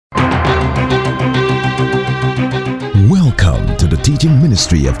teaching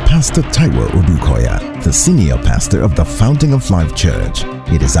ministry of Pastor Taiwo Odukoya, the senior pastor of the Fountain of Life Church.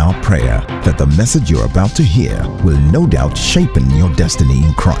 It is our prayer that the message you're about to hear will no doubt shape your destiny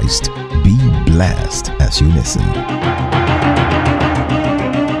in Christ. Be blessed as you listen.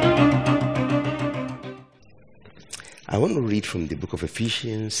 I want to read from the book of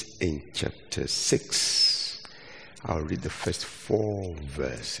Ephesians in chapter 6. I'll read the first 4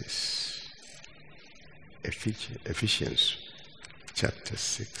 verses. Ephesians chapter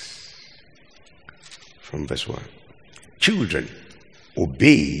 6 from verse 1. Children,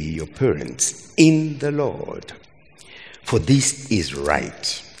 obey your parents in the Lord, for this is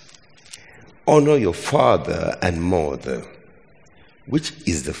right. Honor your father and mother, which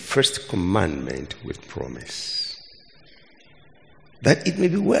is the first commandment with promise, that it may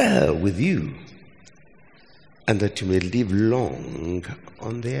be well with you, and that you may live long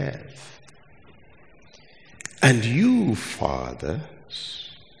on the earth. And you,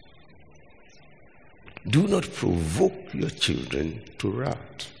 fathers, do not provoke your children to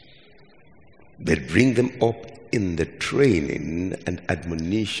wrath, but bring them up in the training and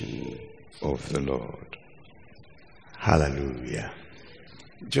admonition of the Lord. Hallelujah.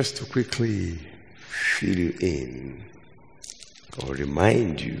 Just to quickly fill you in, or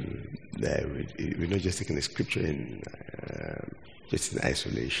remind you that we're not just taking the scripture in just in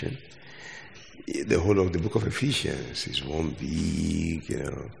isolation. The whole of the book of Ephesians is one big,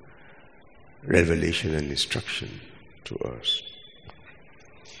 revelation and instruction to us.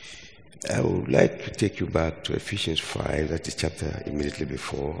 I would like to take you back to Ephesians 5, that's the chapter immediately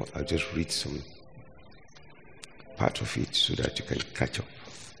before. I'll just read some part of it so that you can catch up.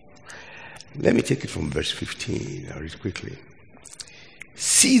 Let me take it from verse 15. I'll read quickly.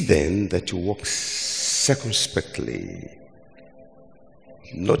 See then that you walk circumspectly,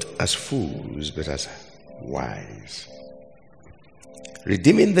 not as fools, but as wise,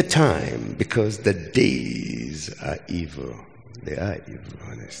 redeeming the time, because the days are evil. They are evil,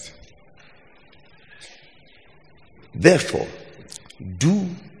 honest. Therefore, do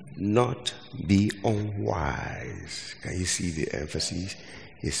not be unwise. Can you see the emphasis?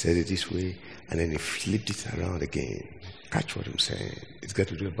 He said it this way, and then he flipped it around again. Catch what I'm saying. It's got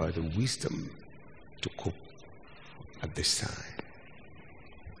to do about the wisdom to cope at this time.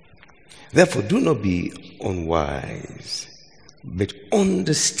 Therefore, do not be unwise, but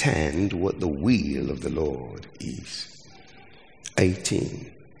understand what the will of the Lord is. 18.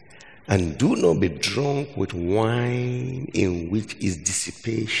 And do not be drunk with wine, in which is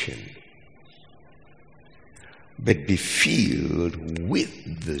dissipation, but be filled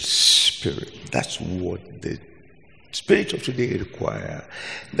with the Spirit. That's what the Spirit of today requires.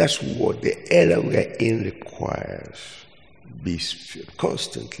 That's what the era we are in requires. Be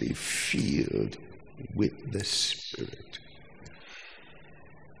constantly filled with the Spirit.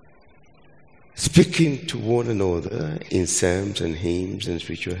 Speaking to one another in psalms and hymns and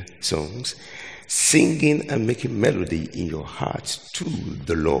spiritual songs, singing and making melody in your hearts to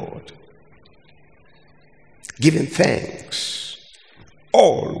the Lord, giving thanks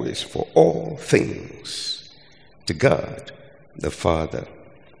always for all things to God the Father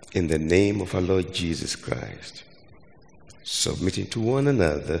in the name of our Lord Jesus Christ, submitting to one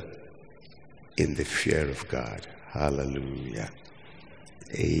another in the fear of God. Hallelujah.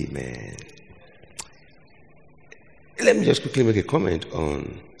 Amen. Let me just quickly make a comment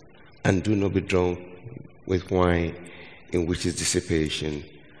on, and do not be drunk with wine, in which is dissipation,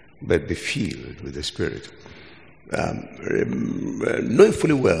 but be filled with the Spirit. Knowing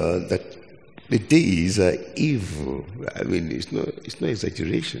fully well that the days are evil. I mean, it's no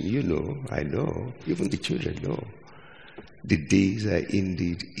exaggeration. You know, I know, even the children know. The days are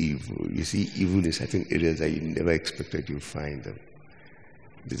indeed evil. You see evil in certain areas that you never expected you'd find them.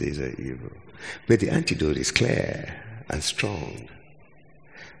 The days are evil. But the antidote is clear and strong.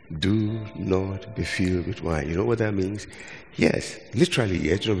 Do not be filled with wine. You know what that means? Yes, literally,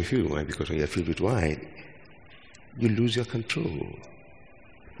 yes, do not be filled with wine, because when you're filled with wine, you lose your control.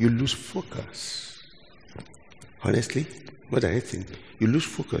 You lose focus. Honestly, more than anything, you lose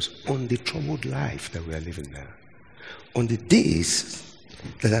focus on the troubled life that we are living now, on the days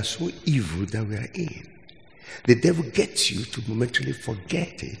that are so evil that we are in. The devil gets you to momentarily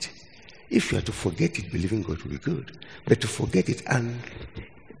forget it. If you are to forget it, believing God will be good. But to forget it and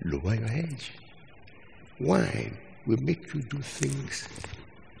lower your edge. Wine will make you do things.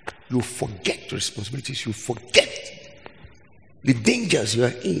 You forget the responsibilities. You forget the dangers you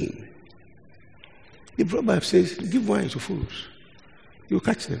are in. The proverb says, give wine to fools. You'll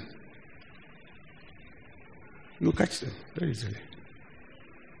catch them. You'll catch them very easily.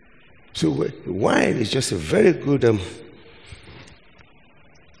 So wine is just a very good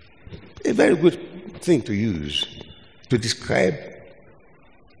a very good thing to use to describe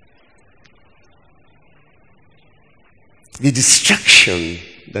the distraction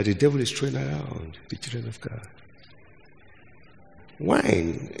that the devil is throwing around the children of God.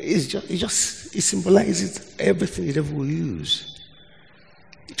 Wine it symbolizes everything the devil will use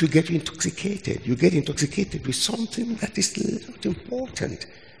to get you intoxicated. You get intoxicated with something that is not important.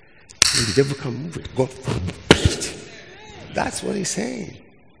 And the devil can move it. God forbid. That's what he's saying.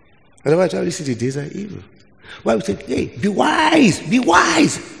 And that's why we see the days are evil. Why we say, hey, be wise, be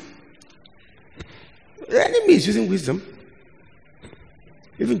wise. The enemy is using wisdom.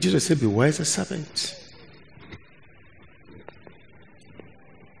 Even Jesus said, be wise as serpents.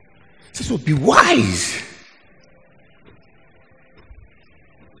 He says, so be wise.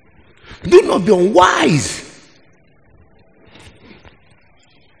 Do not be unwise.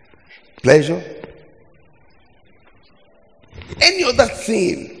 Pleasure. Any other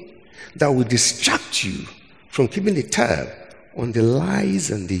thing that will distract you from keeping the tab on the lies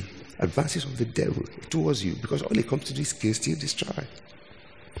and the advances of the devil towards you, because all it comes to do is kill, steal, destroy.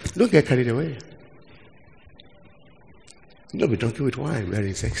 Don't get carried away. Don't be drunk with wine where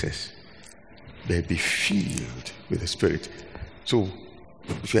it's excess. But be filled with the Spirit. So,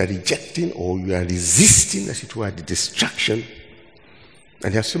 if you are rejecting or you are resisting, as it were, the distraction,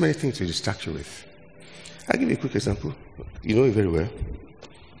 and there are so many things to distract you with. I'll give you a quick example. You know it very well.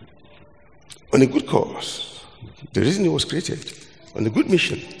 On a good cause, the reason he was created, on a good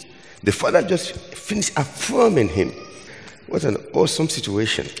mission, the Father just finished affirming him. What an awesome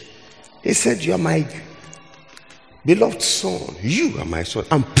situation. He said, you are my beloved son. You are my son.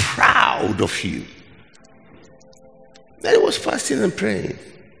 I'm proud of you. Then he was fasting and praying,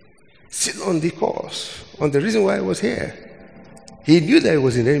 sitting on the course, on the reason why he was here. He knew that he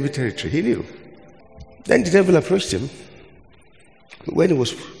was in enemy territory. He knew. Then the devil approached him when he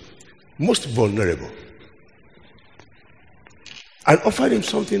was most vulnerable and offered him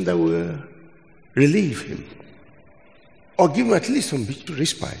something that will relieve him or give him at least some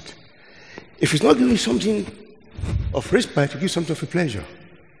respite. If he's not giving something of respite, you give something of a pleasure.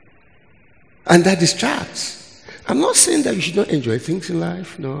 And that distracts. I'm not saying that you should not enjoy things in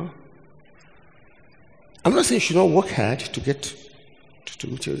life, no. I'm not saying you should not work hard to get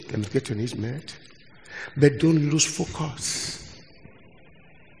your needs met. But don't lose focus.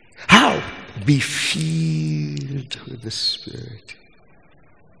 How? Be filled with the Spirit.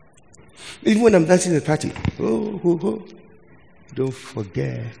 Even when I'm dancing at a party, don't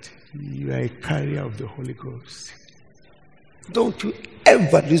forget, you are a carrier of the Holy Ghost. Don't you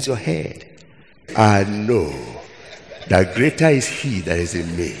ever lose your head. I know that greater is He that is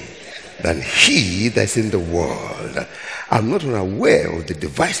in me than he that's in the world. I'm not unaware of the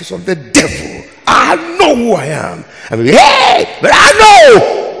devices of the devil. I know who I am. I mean, hey, but I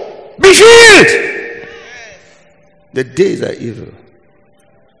know. Be filled. The days are evil.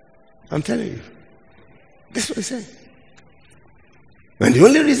 I'm telling you. This is what he's saying. And the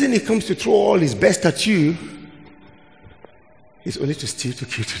only reason he comes to throw all his best at you is only to steal, to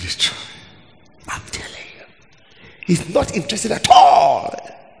kill, to destroy. I'm telling you. He's not interested at all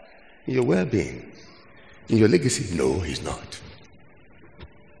in your well-being, in your legacy. No, he's not.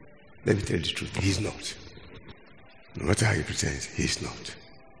 Let me tell you the truth. He's not. No matter how he pretends, he's not.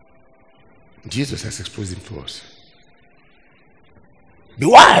 Jesus has exposed him to us. Be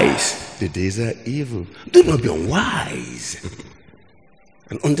wise. The days are evil. Do not be unwise.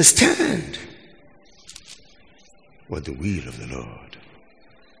 And understand what the will of the Lord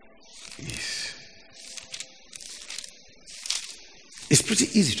is. It's pretty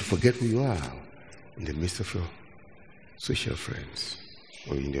easy to forget who you are in the midst of your social friends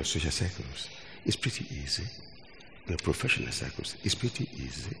or in your social circles. It's pretty easy. In your professional circles, it's pretty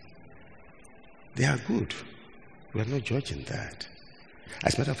easy. They are good. We are not judging that.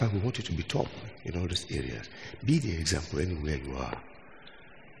 As a matter of fact, we want you to be top in all those areas. Be the example anywhere you are.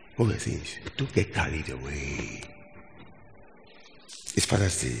 All the things. Don't get carried away. It's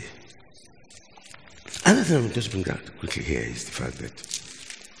Father's Day. Another thing I will just bring out quickly here is the fact that,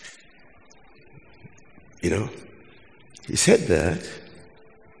 he said that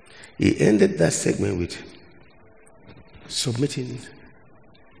he ended that segment with submitting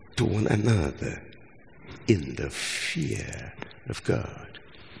to one another in the fear of God.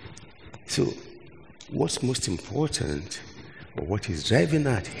 So, what's most important, or what he's driving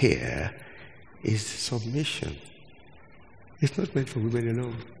at here, is submission. It's not meant for women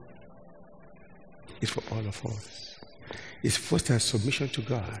alone. It's for all of us. It's first as submission to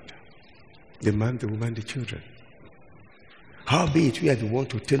God. The man, the woman, the children. Howbeit we are the one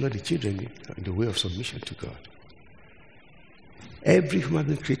to tailor the children in the way of submission to God. Every human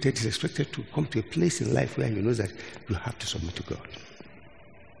being created is expected to come to a place in life where you know that you have to submit to God.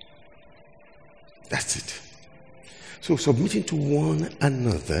 That's it. So submitting to one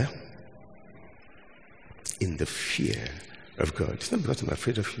another in the fear of God. It's not because I'm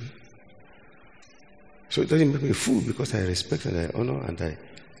afraid of you. So it doesn't make me a fool because I respect and I honor and I...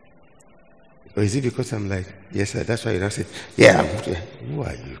 Or is it because I'm like, yes, sir, that's why you don't say, yeah, who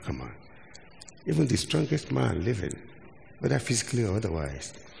are you? Come on. Even the strongest man living, whether physically or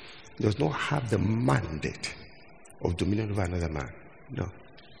otherwise, does not have the mandate of dominion over another man. No.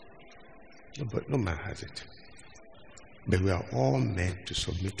 But no man has it. But we are all meant to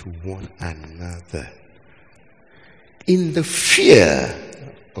submit to one another in the fear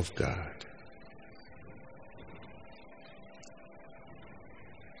of God.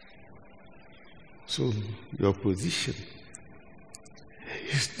 So your position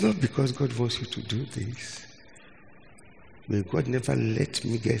is not because God wants you to do this. May God never let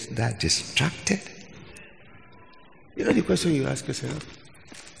me get that distracted. You know the question you ask yourself?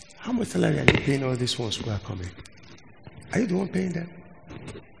 How much salary are you paying all these ones who are coming? Are you the one paying them?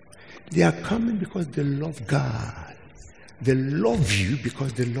 They are coming because they love God. They love you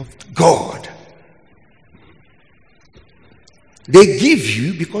because they love God. They give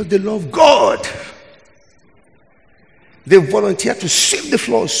you because they love God. They volunteer to sweep the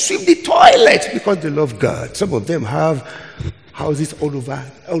floor, sweep the toilet because they love God. Some of them have houses all over,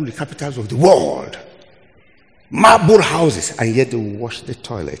 all the capitals of the world. Marble houses, and yet they wash the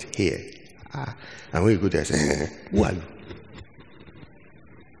toilet here. And when you go there, say, who are you?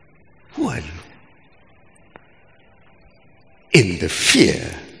 Who are you? In the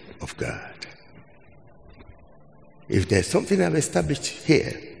fear of God. If there's something I've established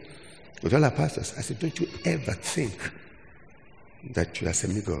here with all our pastors, I said, don't you ever think that you are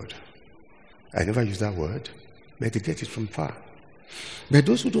semi-God. I never use that word, but they get it from far. But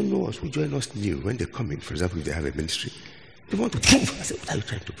those who don't know us, who join us new, when they come in, for example, if they have a ministry, they want to prove. I said, what are you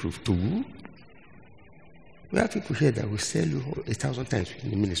trying to prove? To who? We have people here that will sell you 1,000 times in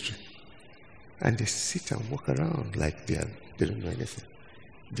the ministry. And they sit and walk around like they don't know anything.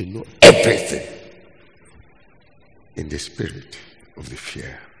 They know everything in the spirit of the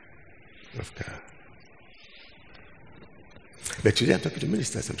fear of God. But today I'm talking to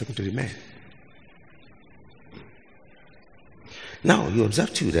ministers, I'm talking to the men. Now, you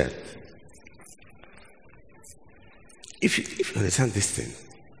observe too that if you understand this thing,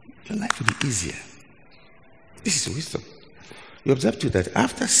 your life will be easier. This is wisdom. You observe too that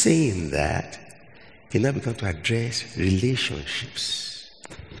after saying that, he now began to address relationships.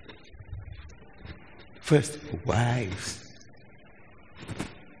 First, wives.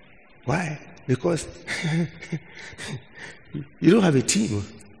 Why? Because you don't have a team.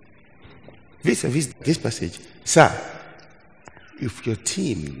 This passage, sir, if your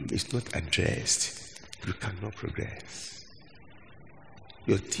team is not addressed, you cannot progress.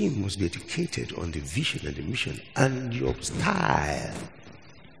 Your team must be educated on the vision and the mission and your style.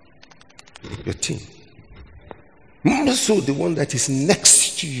 Your team. More so the one that is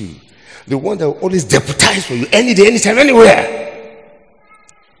next to you, the one that will always deputize for you any day, anytime, anywhere.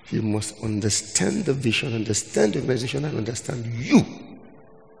 You must understand the vision, understand the organization, and understand you.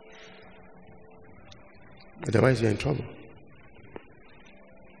 Otherwise, you're in trouble.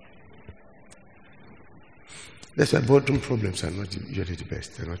 That's why boardroom problems are not usually the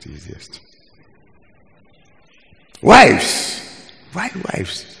best. They're not the easiest. Wives. Why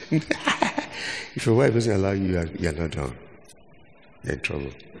wives? If your wife doesn't allow you, you're not done. You're in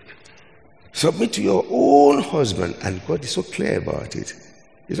trouble. Submit to your own husband, and God is so clear about it.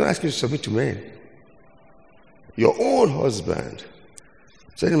 He's not asking you to submit to men. Your own husband.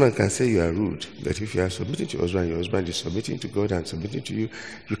 So any man can say you are rude, but if you are submitting to your husband is submitting to God and submitting to you,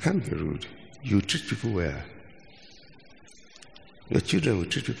 you can't be rude. You treat people well. Your children will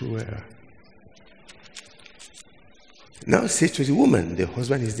treat people well. Now say to the woman, the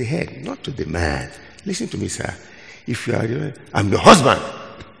husband is the head, not to the man. Listen to me, sir. If you are, I'm your husband.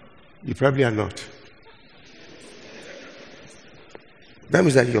 You probably are not. That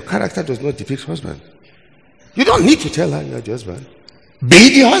means that your character does not depict husband. You don't need to tell her you're the husband.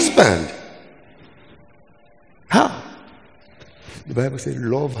 Be the husband. How? The Bible says,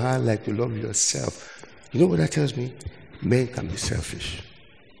 love her like you love yourself. You know what that tells me? Men can be selfish.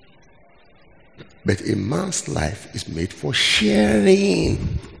 But a man's life is made for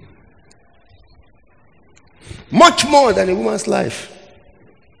sharing. Much more than a woman's life.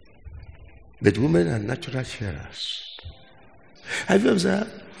 But women are natural sharers. Have you observed?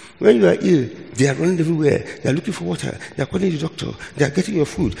 When you are ill, they are running everywhere. They are looking for water. They are calling the doctor. They are getting your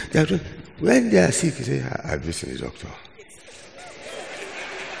food. When they are sick, you say, I've seen the doctor.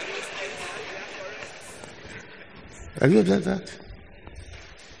 Have you observed that?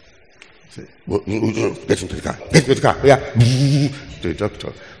 Say, well, get into the car. Get into the car. Yeah. To the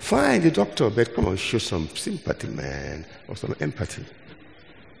doctor. Fine, the doctor, but come on, show some sympathy, man, or some empathy.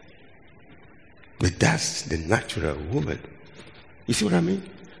 But that's the natural woman. You see what I mean?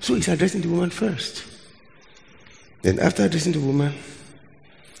 So he's addressing the woman first. Then after addressing the woman,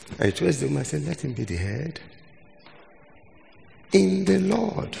 I addressed the woman, I said, let him be the head. In the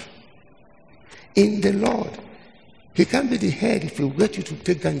Lord. In the Lord. He can't be the head if he get you to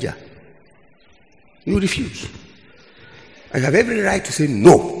take ganja. You refuse. I have every right to say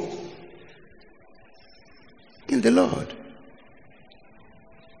no. In the Lord.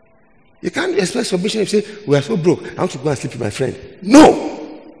 You can't express submission and say, we are so broke, I want to go and sleep with my friend.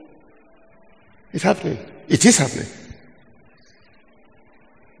 No! It's happening. It is happening.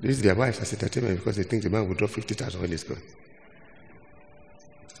 This is their wives as entertainment because they think the man will drop 50,000 when he's gone.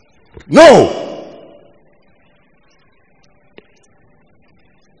 No!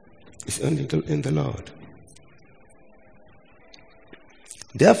 It's only in the Lord.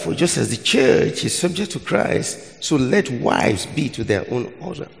 Therefore, just as the church is subject to Christ, so let wives be to their own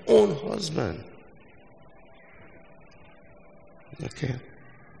husband. Okay.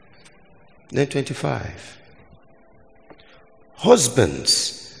 Then 25.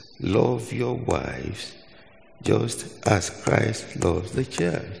 Husbands, love your wives just as Christ loves the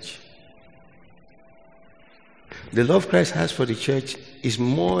church. The love Christ has for the church is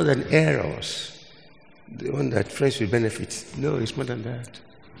more than eros, the one that friends will benefit. No, it's more than that.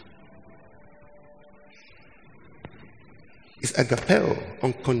 It's agapeo,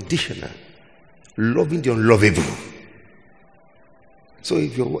 unconditional, loving the unlovable. So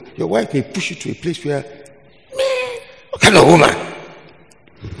if your wife may push you to a place where, man, what kind of woman?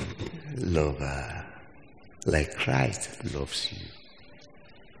 Love her like Christ loves you.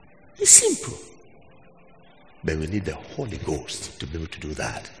 It's simple. But we need the Holy Ghost to be able to do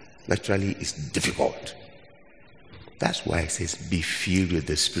that. Naturally, it's difficult. That's why it says, be filled with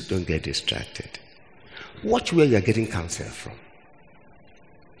the Spirit. Don't get distracted. Watch where you're getting counsel from.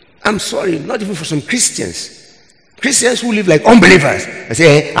 I'm sorry, not even for some Christians. Christians who live like unbelievers. I say,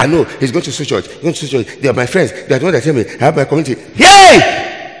 hey, I know, he's going to so church. He's going to so church. They are my friends. They are the ones that tell me, I have my community.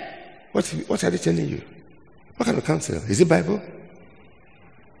 Hey! What are they telling you? What kind of counsel? Is it Bible?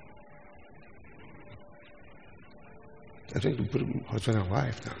 I'm trying to put husband and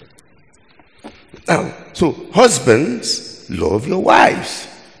wife now. So husbands, love your wives,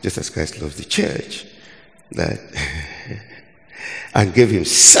 just as Christ loves the church, and gave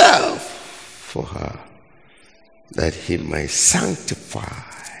himself for her, that he might sanctify.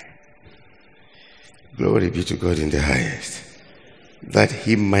 Glory be to God in the highest. That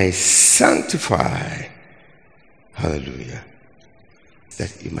he might sanctify. Hallelujah. That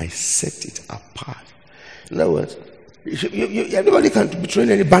he might set it apart. In other words, everybody can be throwing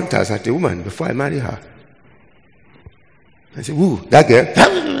any banters at a woman before I marry her. I say, woo, that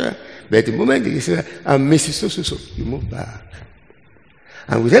girl. But the moment you say, I'm Mrs. So, you move back.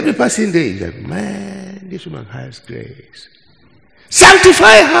 And with every passing day, you're like, man, this woman has grace.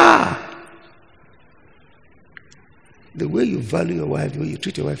 Sanctify her. The way you value your wife, the way you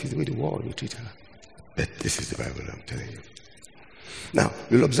treat your wife is the way the world will treat her. But this is the Bible, I'm telling you. Now,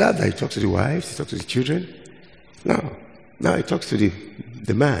 you'll observe that he talks to the wives, he talks to the children. Now he talks to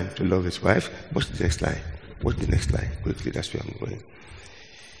the man to love his wife. What's the next line? What's the next line? Quickly, that's where I'm going.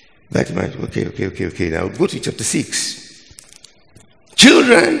 That man, okay. Now go to chapter 6.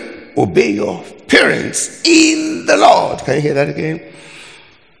 Children, obey your parents in the Lord. Can you hear that again?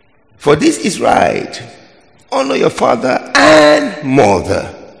 For this is right. Honor your father and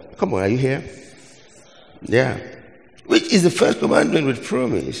mother. Come on, are you here? Yeah. Which is the first commandment with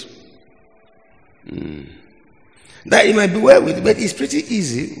promise. That it might be well with you, but it's pretty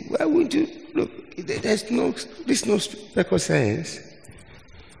easy. Why wouldn't you? Look, there's no speck of sense.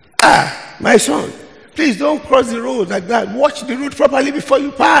 My son, please don't cross the road like that. Watch the road properly before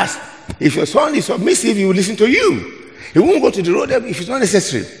you pass. If your son is submissive, he will listen to you. He won't go to the road if it's not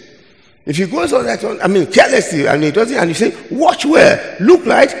necessary. If he goes on that, carelessly, and he doesn't, and you say, watch where? Look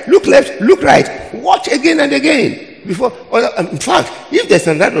right, look left, look right. Watch again and again. Before, in fact, if there's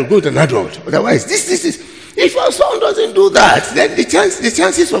another road, go to another road. Otherwise, this is. If your son doesn't do that, then the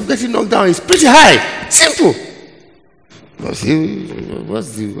chances of getting knocked down is pretty high. Simple.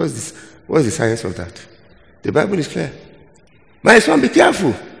 What's the science of that? The Bible is clear. My son, be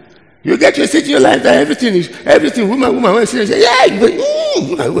careful. You get to a stage in your life that everything, woman, when you say, yeah,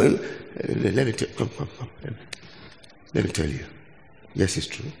 let me tell you. Yes, it's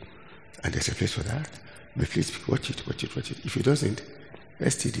true. And there's a place for that. But please watch it. If it doesn't,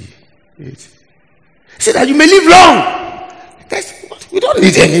 STD. So that you may live long. We don't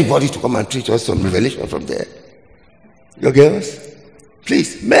need anybody to come and teach us some revelation from there. Your girls,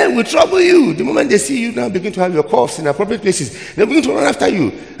 please, men will trouble you. The moment they see you now begin to have your coughs in appropriate places, they begin to run after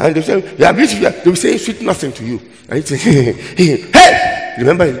you. And they say, you are beautiful. They will say sweet nothing to you. And you say, hey!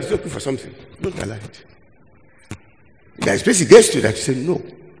 Remember, he's looking for something. Don't allow it. There's place he gets to that you say, no.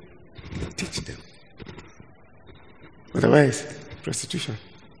 Teach them. Otherwise, prostitution,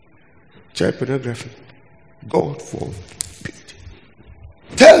 child pornography, God forbid.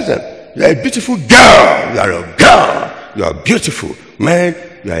 Tell them, you are a beautiful girl. You are a girl. You are beautiful. Man,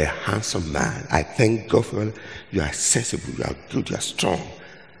 you are a handsome man. I thank God for you are sensible, you are good, you are strong.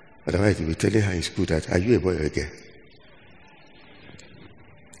 Otherwise, you'll be telling her in school that, are you a boy or a girl?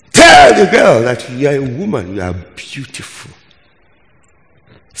 Tell the girl that you are a woman, you are beautiful.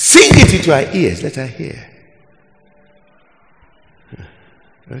 Sing it into her ears, let her hear.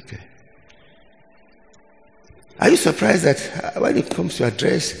 Okay. Are you surprised that when it comes to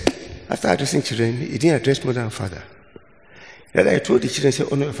address, after addressing children, he didn't address mother and father? That I told the children, say,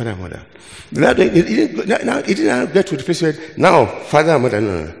 honor your father and mother. Now, he didn't get to the place where, now, father and mother,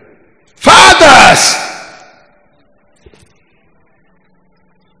 no. Fathers!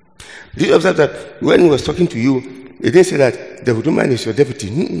 Did you observe that when he was talking to you, he didn't say that the woman is your deputy.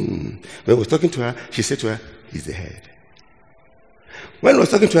 When he was talking to her, she said to her, he's the head. When he was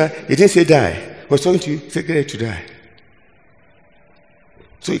talking to her, he didn't say die. He was talking to you, say get ready to die.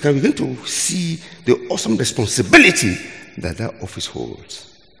 So you can begin to see the awesome responsibility that office holds.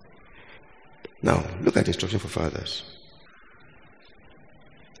 Now, look at the instruction for fathers.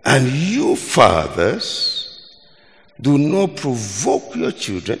 And you fathers, do not provoke your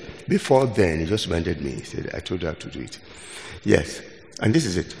children. Before then, he just reminded me. He said, I told you how to do it. Yes, and this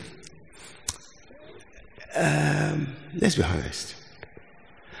is it. Let's be honest.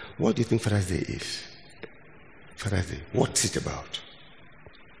 What do you think Father's Day is? Father's Day, what's it about?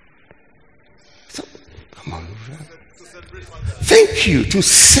 So, come on. Thank you, to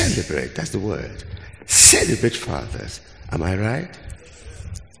celebrate. That's the word. Celebrate fathers. Am I right?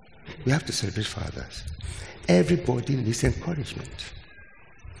 We have to celebrate fathers. Everybody needs encouragement.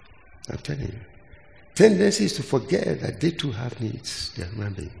 I'm telling you. Tendency is to forget that they too have needs. They are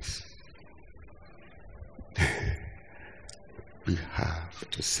human beings. We have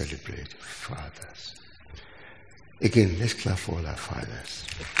to celebrate fathers. Again, let's clap for all our fathers.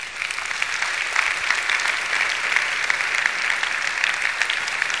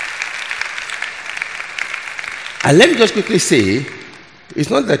 And let me just quickly say, it's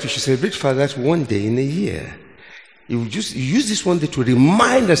not that you should celebrate fathers one day in a year. You use this one day to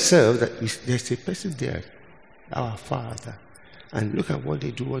remind yourself that there's a person there, our Father. And look at what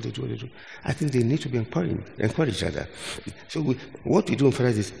they do. I think they need to be encouraged rather. So what we do on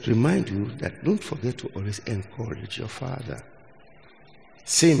Father's is remind you that don't forget to always encourage your father.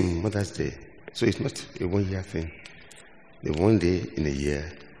 Same Mother's Day. So it's not a 1 year thing. The 1 day in a year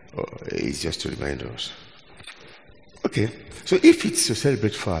is just to remind us. Okay, so if it's to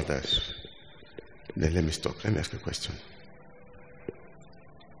celebrate fathers, then let me stop. Let me ask a question.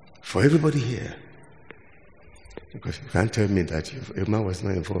 For everybody here, because you can't tell me that if a man was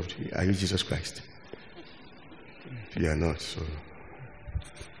not involved, are you Jesus Christ? You are not, so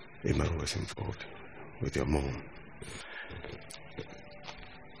a man was involved with your mom.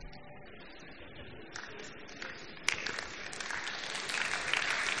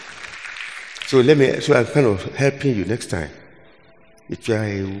 So I'm kind of helping you next time. If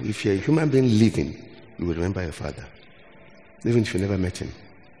you're a human being living, you will remember your father. Even if you never met him.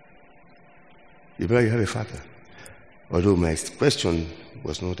 You remember you have a father. Although my question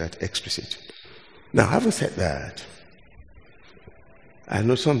was not that explicit. Now, having said that, I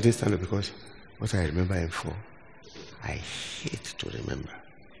know some didn't stand up because what I remember him for, I hate to remember.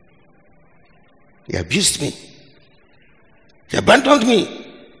 He abused me. He abandoned me.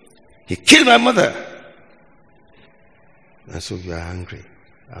 He killed my mother. And so you are angry.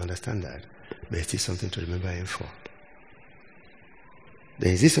 I understand that. But it is something to remember him for.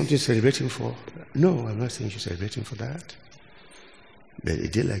 Then is this something to celebrate him for? No, I'm not saying you should celebrate him for that. But a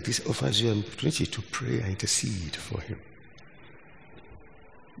day like this offers you an opportunity to pray and intercede for him.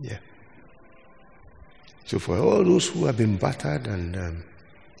 Yeah. So for all those who have been battered and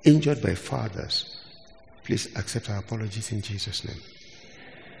injured by fathers, please accept our apologies in Jesus' name.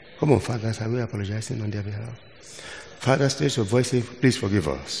 Come on, fathers, are we apologizing on their behalf? Fathers, raise your voice, say, please forgive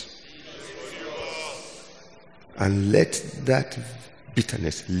us. And let that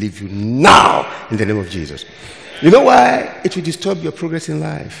bitterness leave you now in the name of Jesus. You know why? It will disturb your progress in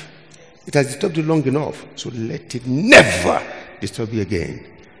life. It has disturbed you long enough, so let it never disturb you again.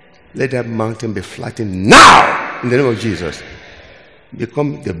 Let that mountain be flattened now in the name of Jesus.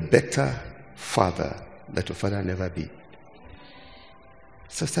 Become the better father that your father never be.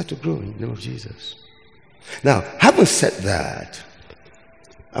 So start to grow in the name of Jesus. Now, having said that,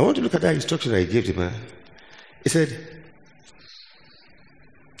 I want to look at that instruction I gave the man. He said,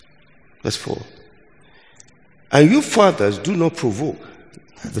 verse 4, and you fathers do not provoke.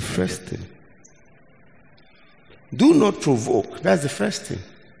 That's the first thing. Do not provoke. That's the first thing.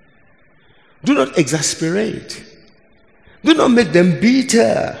 Do not exasperate. Do not make them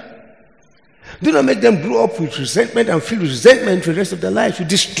bitter. Do not make them grow up with resentment and feel resentment for the rest of their life. You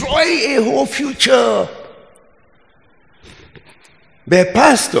destroy a whole future. But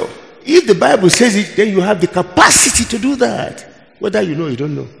pastor, if the Bible says it, then you have the capacity to do that. Whether you know or you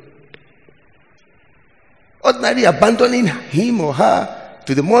don't know. Ordinarily abandoning him or her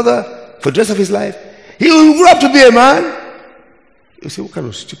to the mother for the rest of his life, he will grow up to be a man. You say, what kind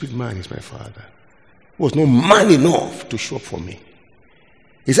of stupid man is my father? He was not man enough to show up for me.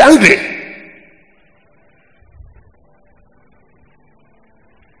 He's angry.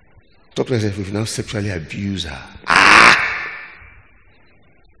 Talk to yourself if you now sexually abuse her.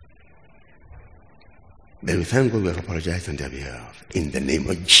 But we thank God we have apologized on their behalf. In the name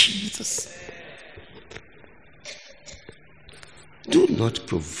of Jesus. Do not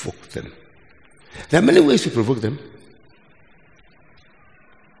provoke them. There are many ways to provoke them.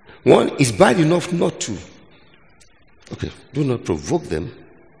 One is bad enough not to. Okay, do not provoke them.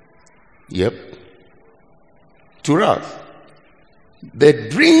 Yep. To wrath.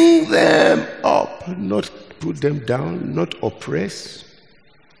 But bring them up, not put them down, not oppress.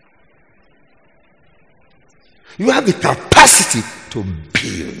 You have the capacity to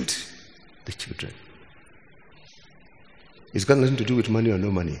build the children. It's got nothing to do with money or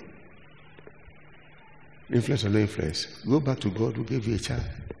no money. Influence or no influence. Go back to God who gave you a child.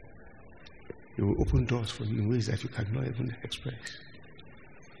 He will open doors for you in ways that you cannot even express.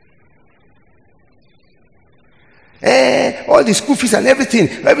 All the school fees and everything,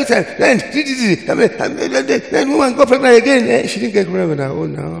 every time. Then woman got pregnant again. She didn't get pregnant on her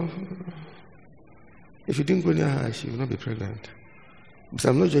own now. If you didn't go near her, she will not be pregnant. But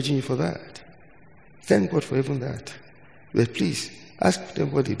I'm not judging you for that. Thank God for even that. But please, ask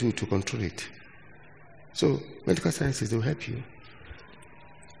them what they do to control it. So, medical sciences, they will help you.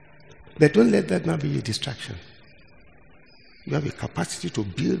 But don't let that now be a distraction. You have a capacity to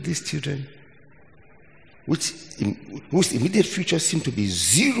build these children whose immediate future seem to be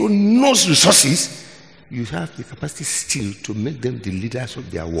zero, no resources. You have the capacity still to make them the leaders of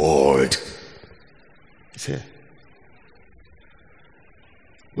their world. It's here.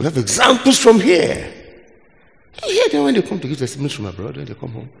 We'll have examples from here. You hear them when they come to give testimonies from abroad, when they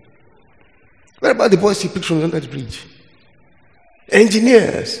come home. What about the boys he picked from under the bridge?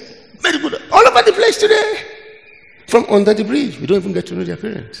 Engineers, medical, all over the place today. From under the bridge, we don't even get to know their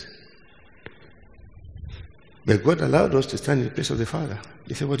parents. But God allowed us to stand in the place of the father.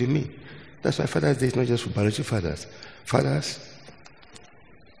 They say, what do you mean? That's why Father's Day is not just for biological fathers. Fathers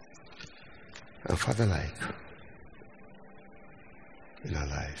and father-like in our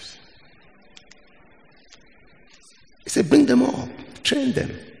lives. He said, bring them up, train them,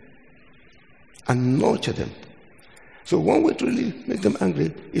 and nurture them. So one way to really make them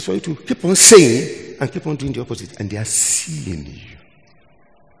angry is for you to keep on saying and keep on doing the opposite. And they are seeing you.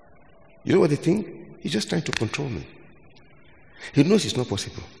 You know what they think? He's just trying to control me. He knows it's not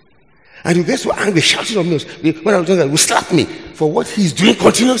possible. And he gets so angry, shouting on me. When I was younger, he will slap me for what he's doing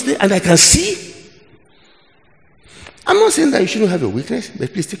continuously, and I can see. I'm not saying that you shouldn't have a weakness,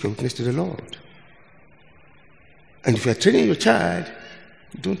 but please take your weakness to the Lord. And if you are training your child,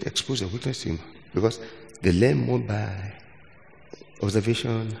 don't expose your weakness to him, because they learn more by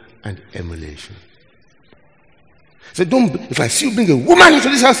observation and emulation. So don't, if I see you bring a woman into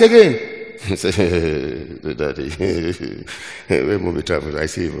this house again, say, Daddy, when mommy travels, I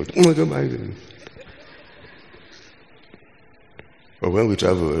see him. Oh, don't mind. Or when we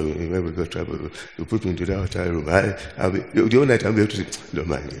travel, when we go travel, you put me into the hotel room. I'll be, the whole night I'll be able to say, don't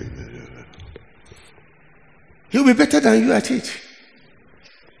mind. He'll be better than you at it.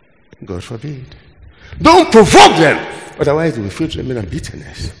 God forbid. Don't provoke them. Otherwise, they will feel trembling and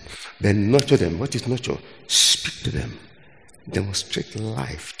bitterness. Then nurture them. What is nurture? Speak to them. Demonstrate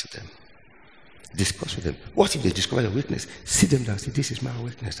life to them. Discuss with them. What if they discover a weakness? Sit them down. Say, this is my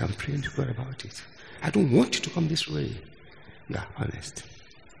weakness. I'm praying to God about it. I don't want you to come this way. You are honest.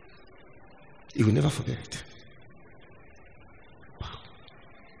 You will never forget. Wow.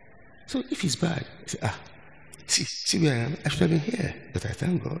 So if it's bad, say, see where I am. I should have been here. But I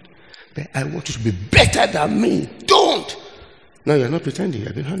thank God. But I want you to be better than me. Don't. No, you're not pretending.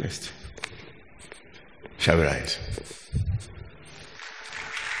 You're being honest. Shall we rise?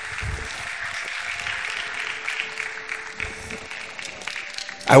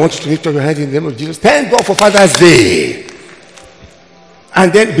 I want you to lift up your hand in the name of Jesus. Thank God for Father's Day.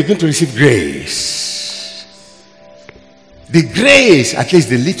 And then begin to receive grace. The grace, at least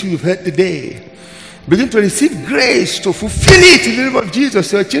the little you've heard today. Begin to receive grace to fulfill it in the name of Jesus.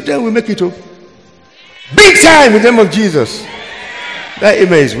 So your children will make it up. Big time in the name of Jesus. That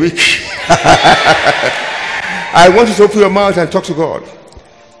amen is weak. I want you to open your mouth and talk to God.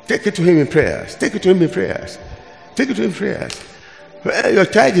 Take it to Him in prayers. Take it to Him in prayers. Take it to Him in prayers. Well, your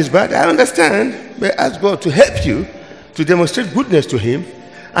child is bad. I understand. But ask God to help you to demonstrate goodness to him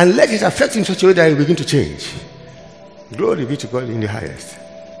and let it affect him in such a way that he will begin to change. Glory be to God in the highest.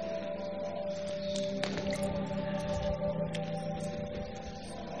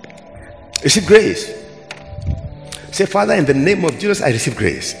 Receive grace. Say, Father, in the name of Jesus, I receive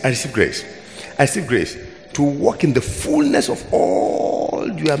grace. I receive grace. I receive grace to walk in the fullness of all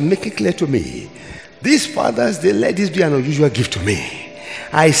you are making clear to me. These fathers, they let this be an unusual gift to me.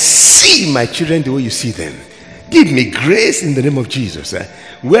 I see my children the way you see them. Give me grace in the name of Jesus.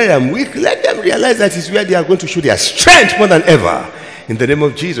 Where I'm weak, let them realize that is where they are going to show their strength more than ever. In the name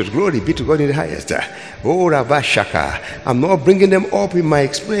of Jesus, glory be to God in the highest. Oh, Rabashaka. I'm not bringing them up in my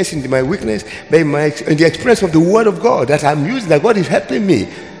experience, in my weakness, but in the experience of the Word of God that I'm using, that God is helping me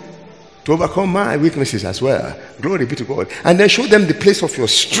to overcome my weaknesses as well. Glory be to God. And then show them the place of your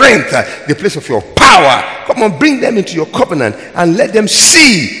strength, the place of your power. Come on, bring them into your covenant and let them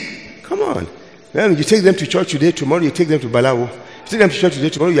see. Come on. Then you take them to church today, tomorrow you take them to Balawo. You take them to church today,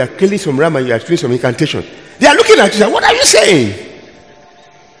 tomorrow you are killing some ram and you are doing some incantation. They are looking at you and what are you saying?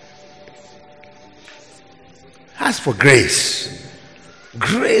 Ask for grace.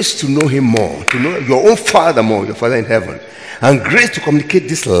 Grace to know Him more, to know your own Father more, your Father in heaven. And grace to communicate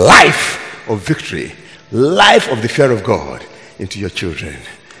this life of victory, life of the fear of God into your children.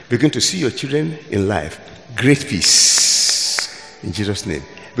 Begin to see your children in life. Great peace. In Jesus' name.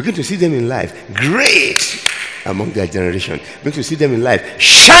 Begin to see them in life. Great among their generation. Begin to see them in life.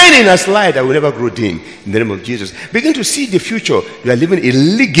 Shining as light that will never grow dim. In the name of Jesus. Begin to see the future. You are living a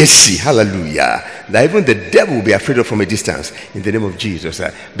legacy. Hallelujah. That even the devil will be afraid of from a distance. In the name of Jesus.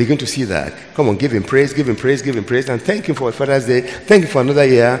 Begin to see that. Come on, give Him praise, give Him praise, give Him praise. And thank Him for Father's Day. Thank you for another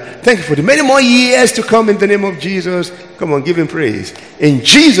year. Thank you for the many more years to come in the name of Jesus. Come on, give Him praise. In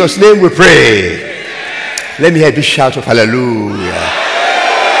Jesus' name we pray. Let me hear a big shout of hallelujah.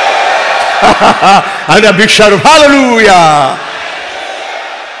 And a big shout of hallelujah.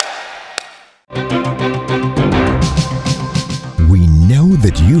 We know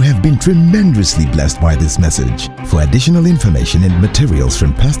that you have been tremendously blessed by this message. For additional information and materials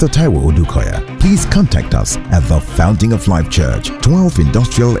from Pastor Taiwo Odukoya, please contact us at the Fountain of Life Church, 12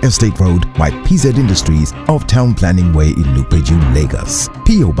 Industrial Estate Road by PZ Industries of Town Planning Way in Lupeju, Lagos.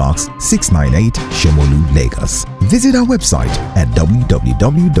 P.O. Box 698, Shomolu, Lagos. Visit our website at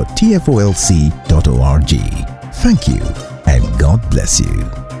www.tfolc.org. Thank you and God bless you.